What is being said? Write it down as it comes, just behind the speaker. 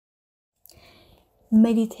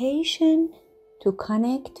Meditation to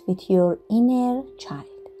connect with your inner child.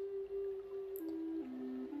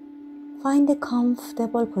 Find a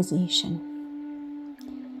comfortable position,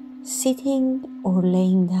 sitting or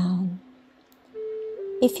laying down.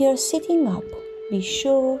 If you're sitting up, be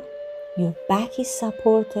sure your back is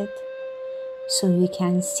supported so you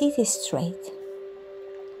can sit straight.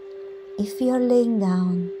 If you're laying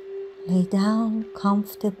down, lay down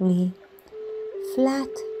comfortably, flat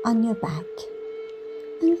on your back,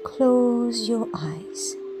 and close your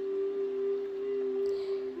eyes.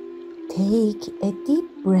 Take a deep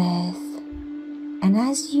breath, and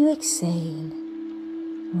as you exhale,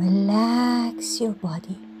 relax your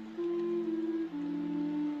body.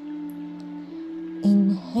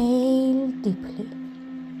 Inhale deeply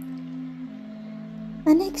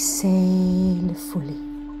and exhale fully.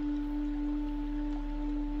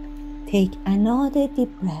 Take another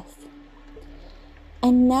deep breath,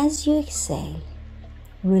 and as you exhale,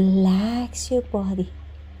 relax your body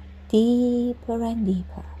deeper and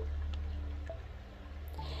deeper.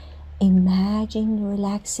 Imagine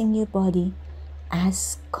relaxing your body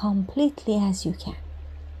as completely as you can.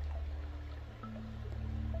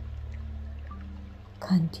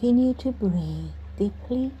 Continue to breathe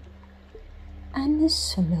deeply and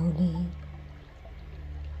slowly.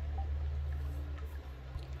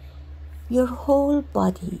 Your whole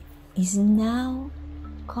body is now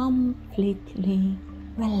completely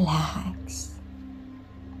relaxed.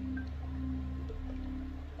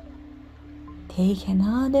 Take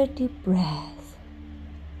another deep breath,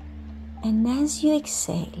 and as you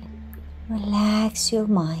exhale, relax your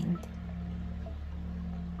mind.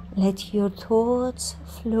 Let your thoughts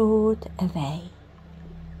float away.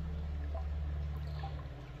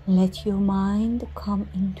 Let your mind come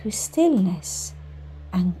into stillness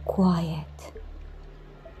and quiet.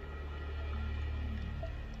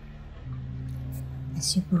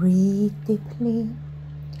 As you breathe deeply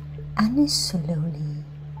and slowly,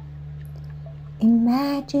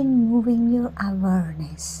 imagine moving your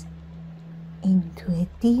awareness into a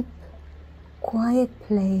deep, quiet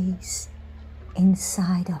place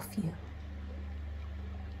inside of you.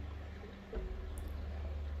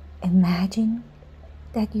 Imagine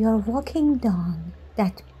that you are walking down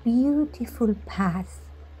that beautiful path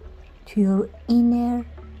to your inner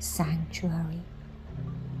sanctuary.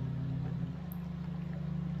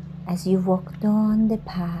 As you walk down the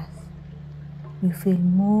path, you feel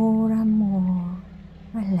more and more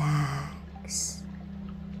relaxed,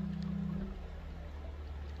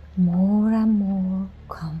 more and more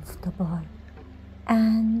comfortable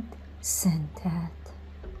and centered.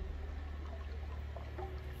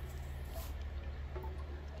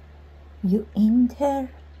 You enter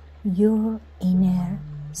your inner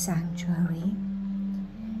sanctuary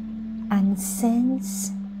and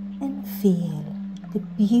sense and feel the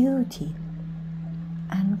beauty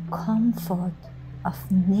and comfort of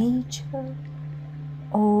nature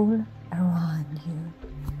all around you.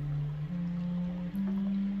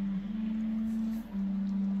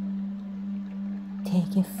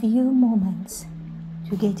 Take a few moments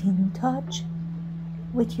to get in touch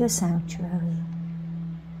with your sanctuary,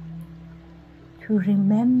 to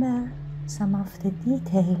remember some of the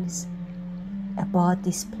details about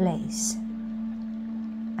this place,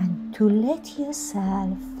 and to let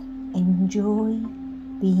yourself enjoy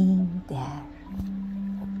being there.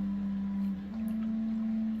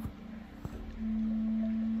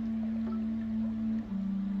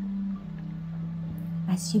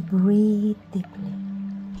 As you breathe deeply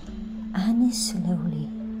and slowly,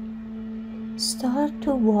 start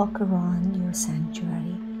to walk around your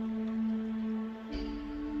sanctuary,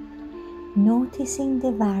 noticing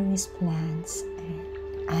the various plants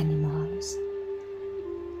and animals.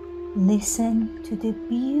 Listen to the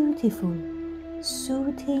beautiful,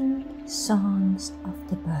 soothing songs of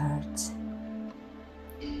the birds.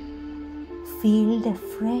 Feel the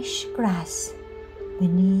fresh grass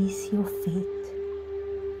beneath your feet.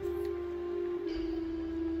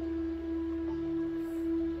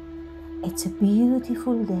 It's a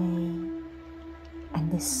beautiful day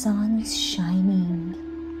and the sun is shining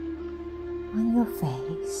on your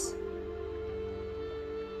face.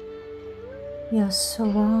 You're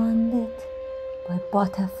surrounded by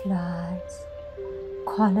butterflies,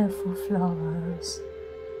 colorful flowers,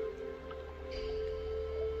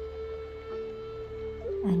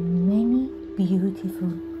 and many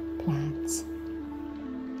beautiful plants.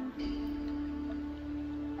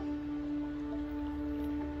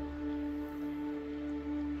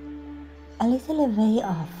 A little way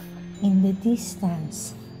off in the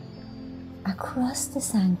distance, across the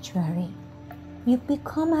sanctuary, you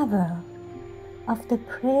become aware of the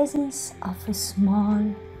presence of a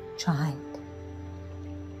small child.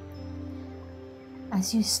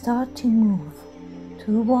 As you start to move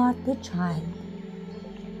toward the child,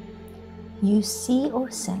 you see or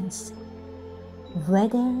sense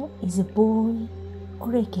whether it's a boy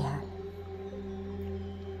or a girl,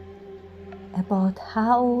 about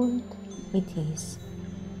how old it is,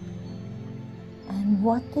 and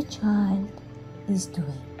what the child is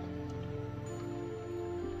doing.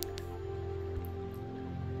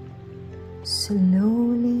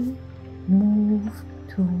 Slowly move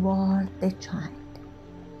toward the child.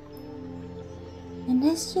 And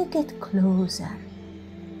as you get closer,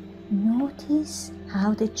 notice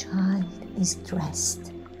how the child is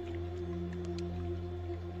dressed.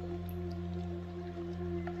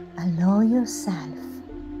 Allow yourself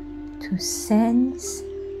to sense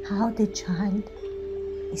how the child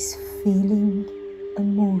is feeling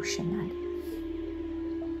emotionally.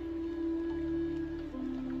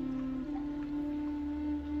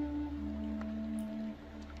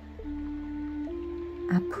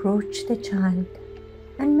 Approach the child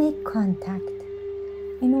and make contact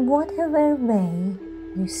in whatever way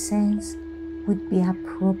you sense would be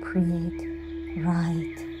appropriate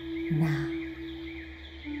right now.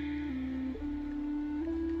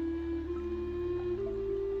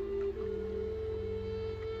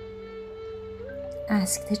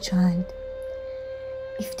 Ask the child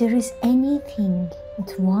if there is anything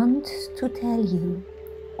it wants to tell you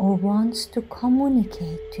or wants to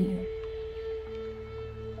communicate to you.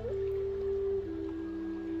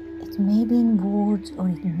 It may be in words or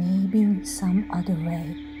it may be in some other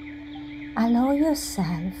way. Allow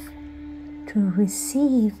yourself to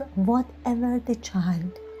receive whatever the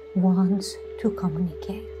child wants to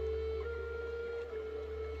communicate.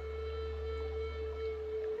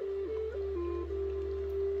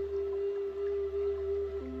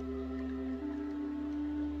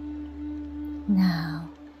 Now,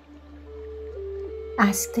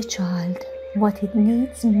 ask the child what it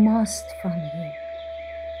needs most from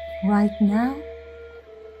you, right now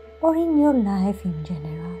or in your life in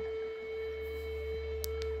general.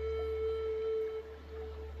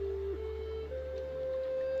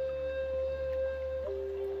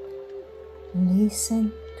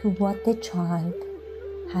 Listen to what the child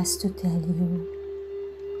has to tell you,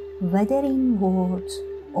 whether in words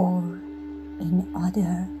or in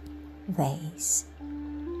other ways.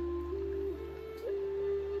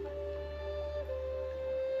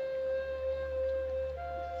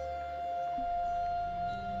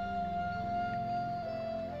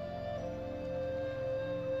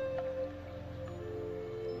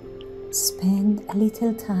 Spend a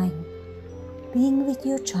little time being with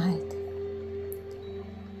your child.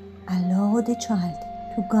 Allow the child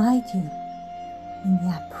to guide you in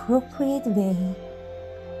the appropriate way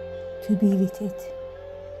to be with it,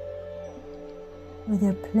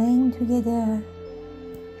 whether playing together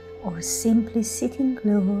or simply sitting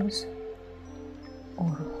close or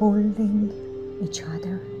holding each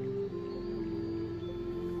other.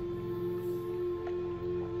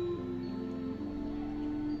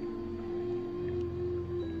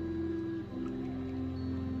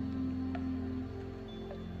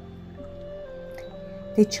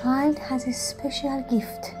 The child has a special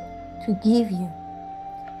gift to give you.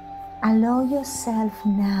 Allow yourself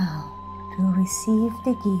now to receive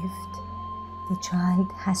the gift the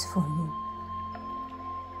child has for you.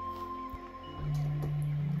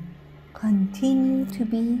 Continue to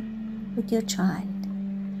be with your child.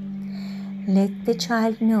 Let the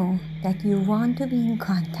child know that you want to be in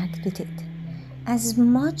contact with it as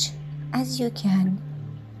much as you can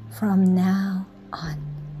from now on.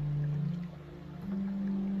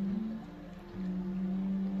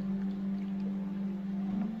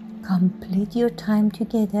 Complete your time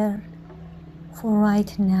together for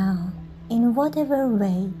right now in whatever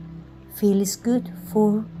way feels good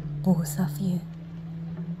for both of you.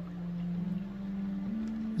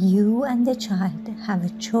 You and the child have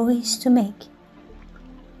a choice to make.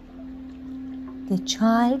 The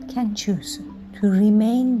child can choose to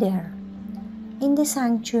remain there in the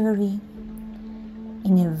sanctuary,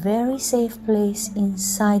 in a very safe place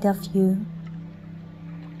inside of you,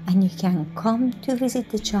 and you can come to visit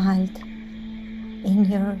the child in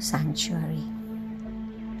your sanctuary.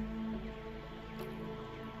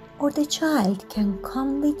 Or the child can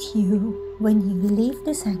come with you when you leave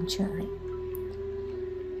the sanctuary.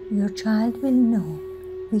 Your child will know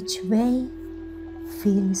which way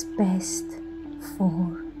feels best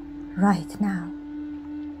for right now,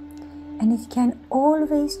 and it can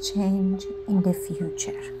always change in the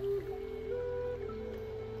future.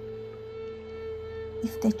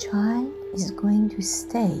 If the child is going to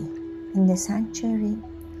stay in the sanctuary,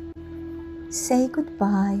 say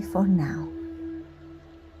goodbye for now.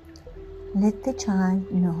 Let the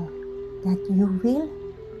child know that you will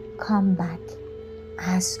come back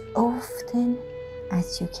as often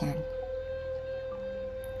as you can.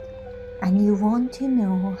 And you want to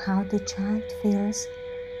know how the child feels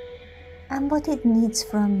and what it needs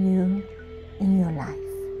from you in your life.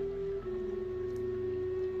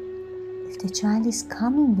 If the child is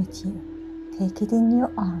coming with you, take it in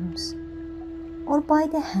your arms or by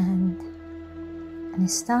the hand and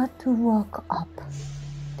start to walk up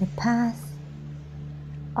the path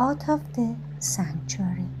out of the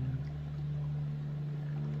sanctuary.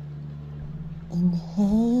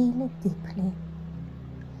 Inhale deeply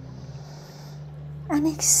and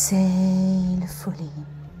exhale fully.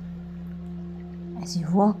 As you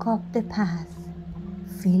walk up the path,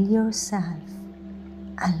 feel yourself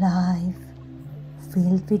alive,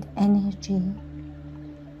 filled with energy,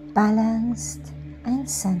 balanced and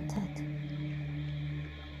centered.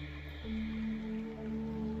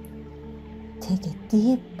 Take a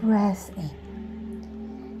deep breath in,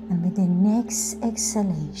 and with the next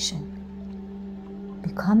exhalation,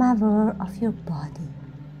 become aware of your body.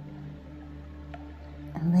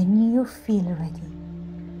 And when you feel ready,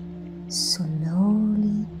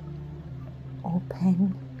 slowly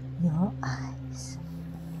open your eyes.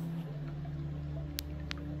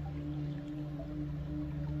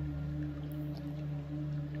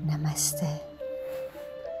 Namaste.